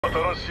新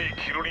しい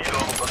キルリーダーの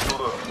誕生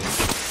だ。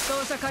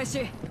操作開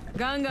始。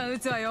ガンガン撃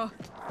つわよ。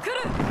来る。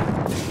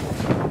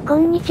こ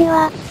んにち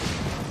は。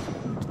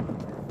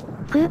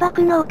空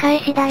爆のお返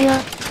しだよ。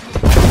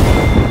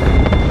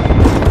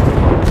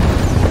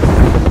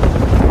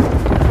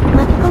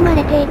巻き込ま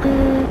れていく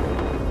ー。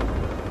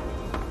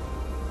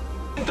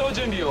戦闘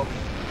準備を。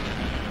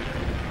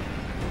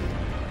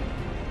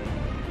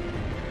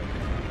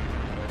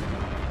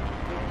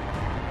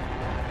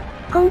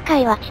今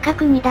回は近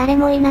くに誰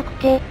もいなく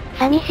て、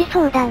寂し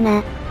そうだ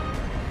な。こ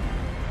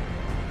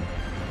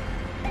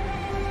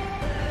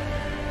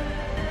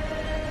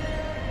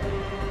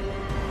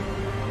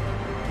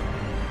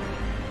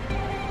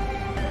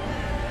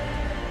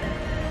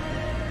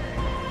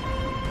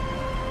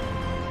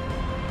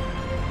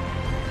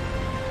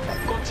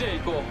っちへ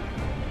行こ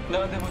う。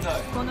何でもな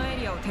い。このエ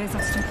リアを偵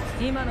察し、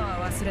今の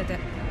は忘れて。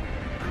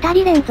二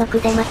人連続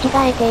で間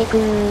違えていく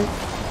ー。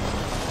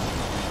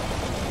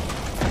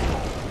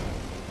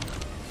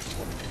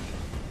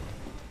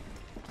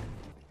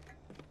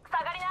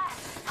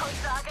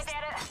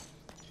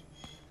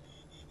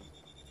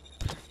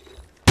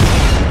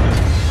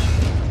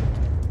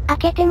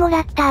開けてもら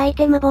ったアイ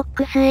テムボッ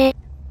クスへ。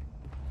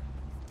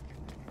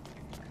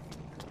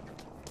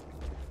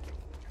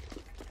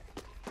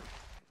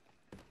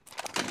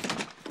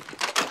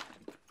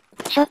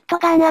ショット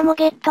ガンアモ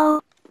ゲッ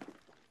ト。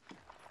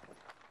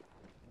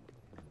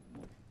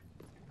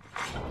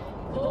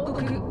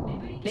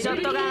ショ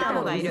ットガンア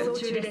モがいる。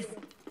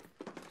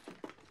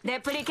レ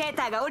プリケー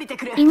ターが降りて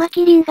くる。今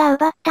キリンが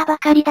奪ったば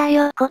かりだ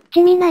よ。こっ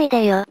ち見ない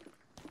でよ。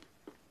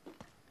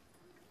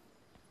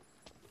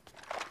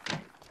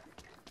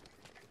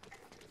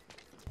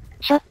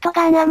ショット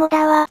ガンアモ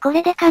だわ。こ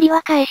れで借り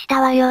は返した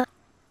わよ。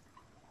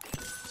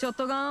ショッ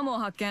トガンアモを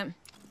発見。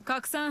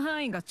拡散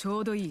範囲がちょ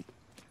うどいい。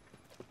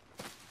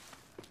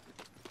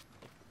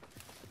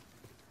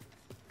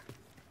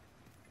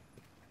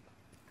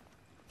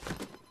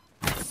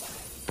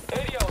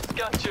エリアをス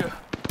キャン中。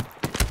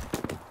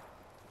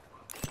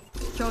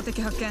標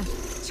的発見。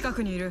近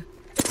くにいる。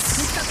見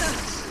つかっ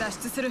た。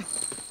脱出する。オー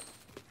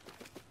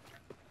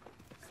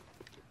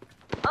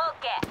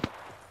ケー。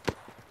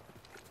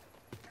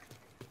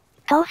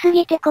遠す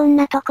ぎてこん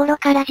なところ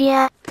からじ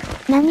ゃ、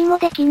何も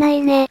できない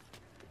ね。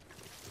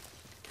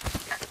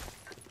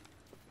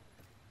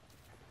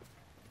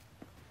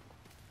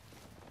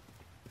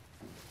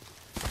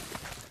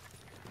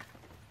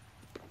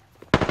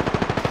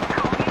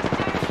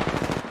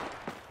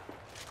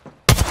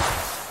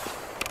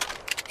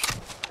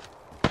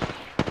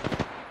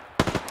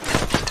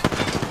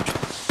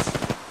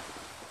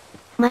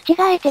間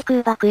違えて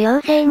空爆要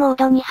請モー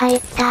ドに入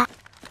った。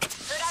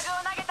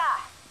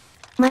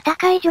また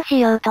解除し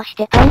ようとし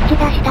てパンチ出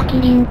した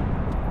キリン。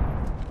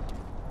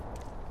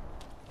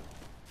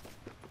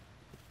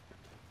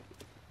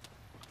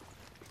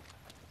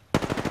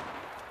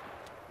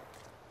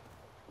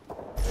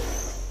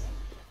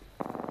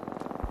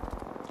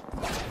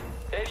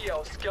エリア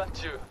をスキャン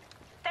中。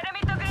テルミ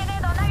ットグレネ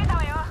ードを投げた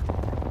わよ。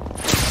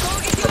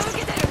攻撃を受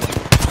けてる。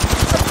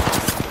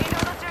リロ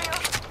ード中よ。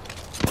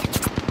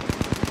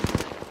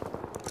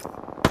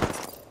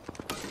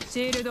シ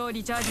ールドを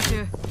リチャージ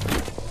中。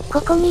こ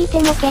こにいて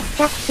も決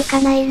着つ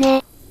かない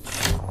ね。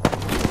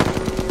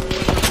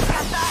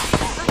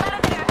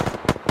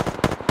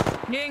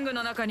リング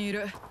の中にい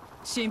る。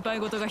心配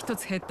事が一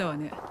つ減ったわ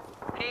ね。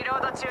リロ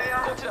ード中よ。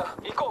こちら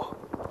行こう。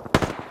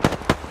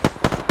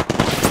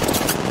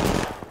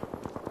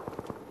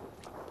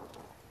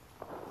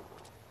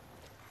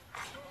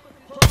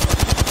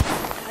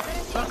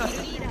分かった。シ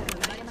ール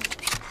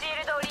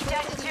ドをリチャ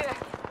ージ中。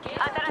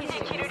新し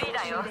いキルリーダ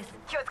ーよ。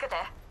気をつけて。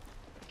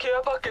ケ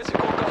アパッケージ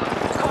交換。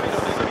神の恵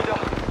みだ。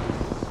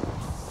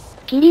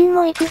キリン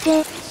も行く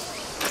ぜ。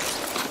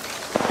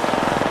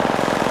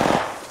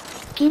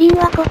キリン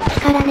はこっち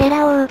から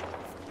狙おう。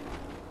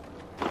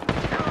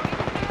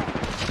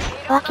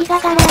脇が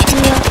ガラス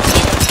よ。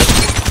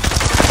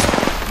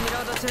リロ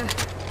ード中。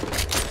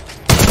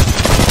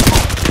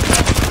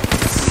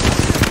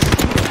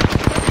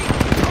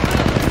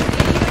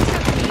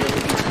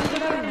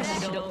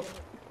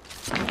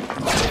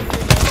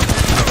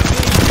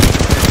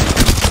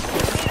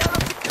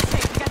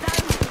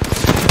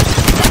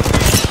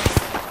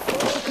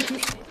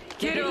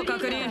キルを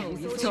確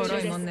認。ちょろ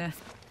いもんね。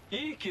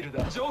いいキル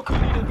だ。上空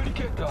にレプリ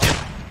ケーター。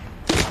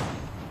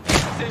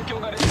戦況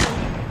が劣勢。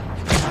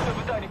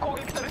部隊に攻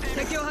撃されてい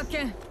る。敵を発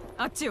見。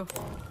あっちよ。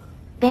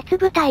別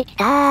部隊来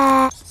た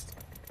ー。オッ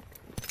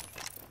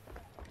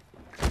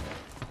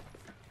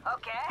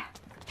ケ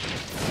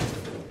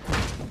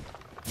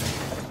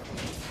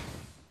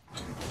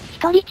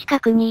一人近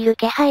くにいる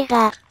気配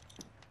が。ー。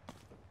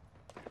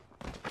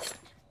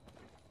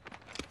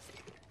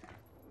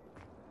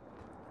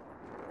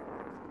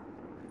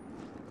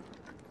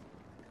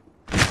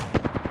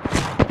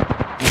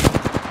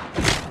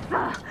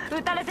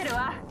撃たれてる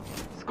わ。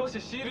少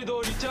しシールド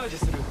をリチャージ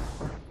する。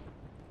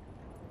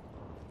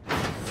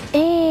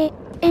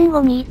援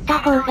護に行った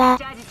方が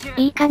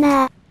いいか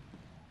な。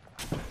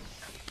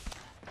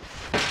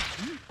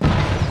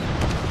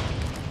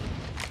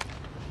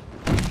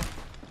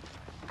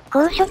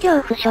高所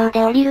恐怖症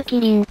で降りる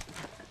キリン。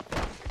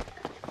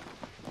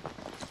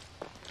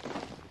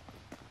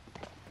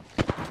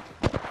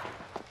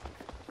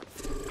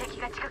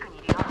敵が近くに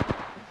いるよ。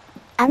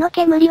あの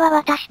煙は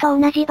私と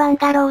同じバン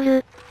ガロー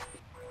ル。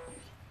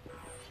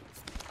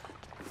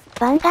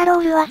バンガロ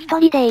ールは一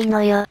人でいい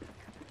のよ。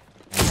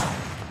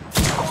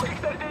攻撃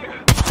されている。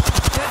撃っ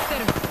て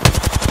る。撃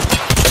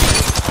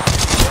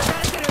た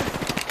れてる。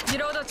リ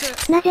ロード中。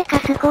なぜか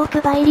スコープ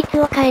倍率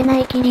を変えな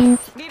いキリン。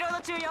リロー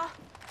ド中よ。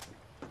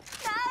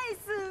ナイ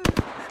ス。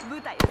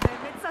部隊を全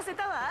滅させ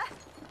たわ。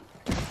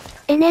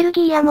エネル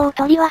ギーアモを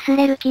取り忘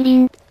れるキ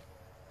リン。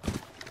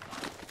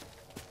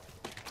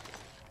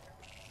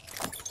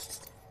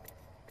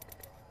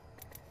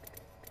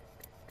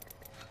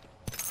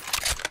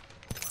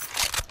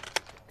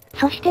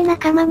そして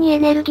仲間にエ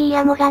ネルギー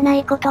アモがな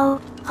いことを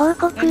報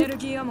告。エネル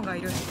ギーアモが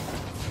いる。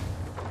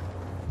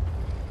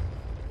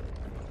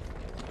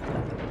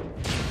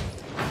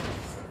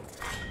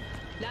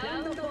ラ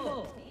ウンド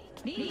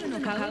4。リーグ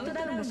のカウント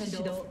ダウンの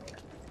始動。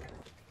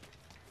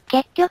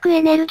結局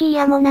エネルギ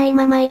ーアモない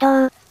まま移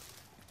動。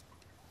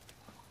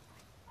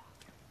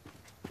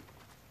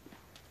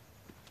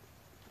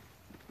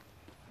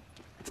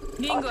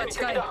リングは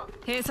近い。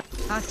閉鎖。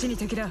あっちに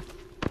敵だ。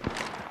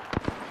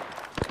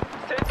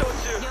戦闘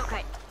中。了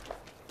解。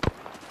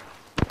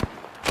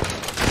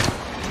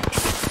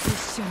一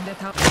瞬で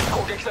倒。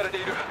攻撃されて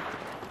いる。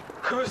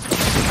空襲。見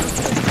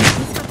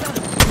つかった。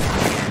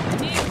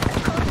リング、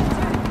攻撃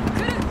中。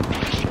来る。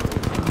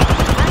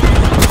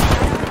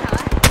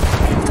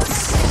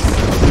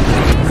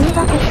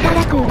空爆したら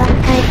空爆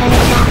返され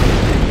た。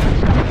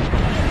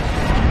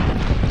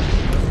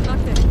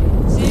待って。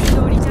シールド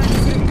をリチャージ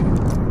する。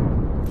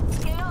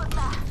ケロー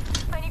さ。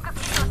パニックキ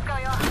ットを使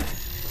うよ。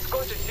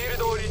少しシール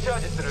ドをリチャー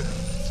ジする。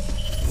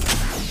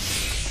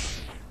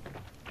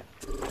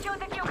標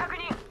的を確認。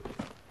撃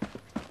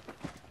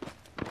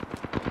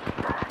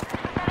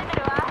たれて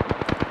るわ。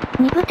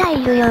2部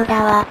隊いるよう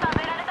だわ。食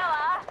べられた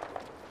わ。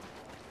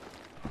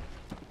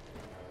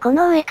こ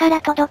の上か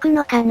ら届く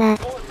のかな。もう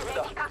すぐ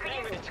だ。リ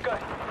ングに近い。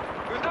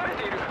撃たれ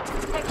ている。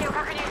敵を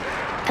確認。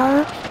と、ダ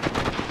ウンし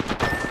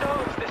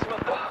てしまっ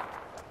た。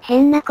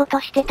変なこと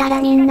してた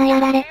らみんなや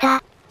られ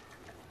た。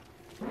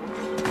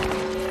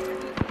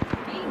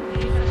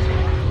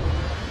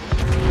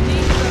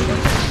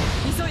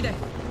急いで。こ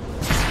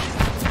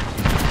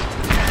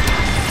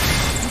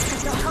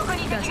こ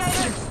に敵がい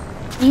る。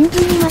リングに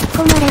巻き込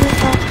まれると、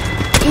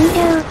死んじ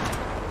ゃう。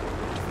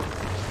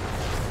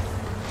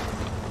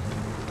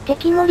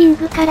敵もリン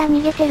グから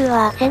逃げてる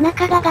わ。背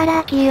中がガラ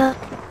空きよ。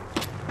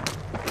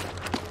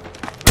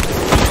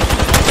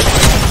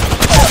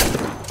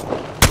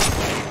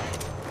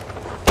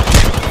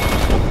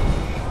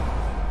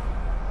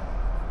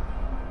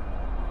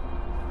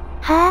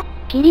は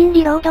ぁ、キリン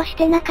リロードし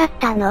てなかっ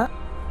たの？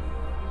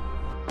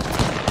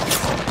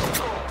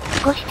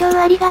ご視聴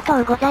ありが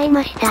とうござい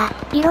ました。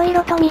色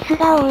々とミス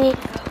が多い。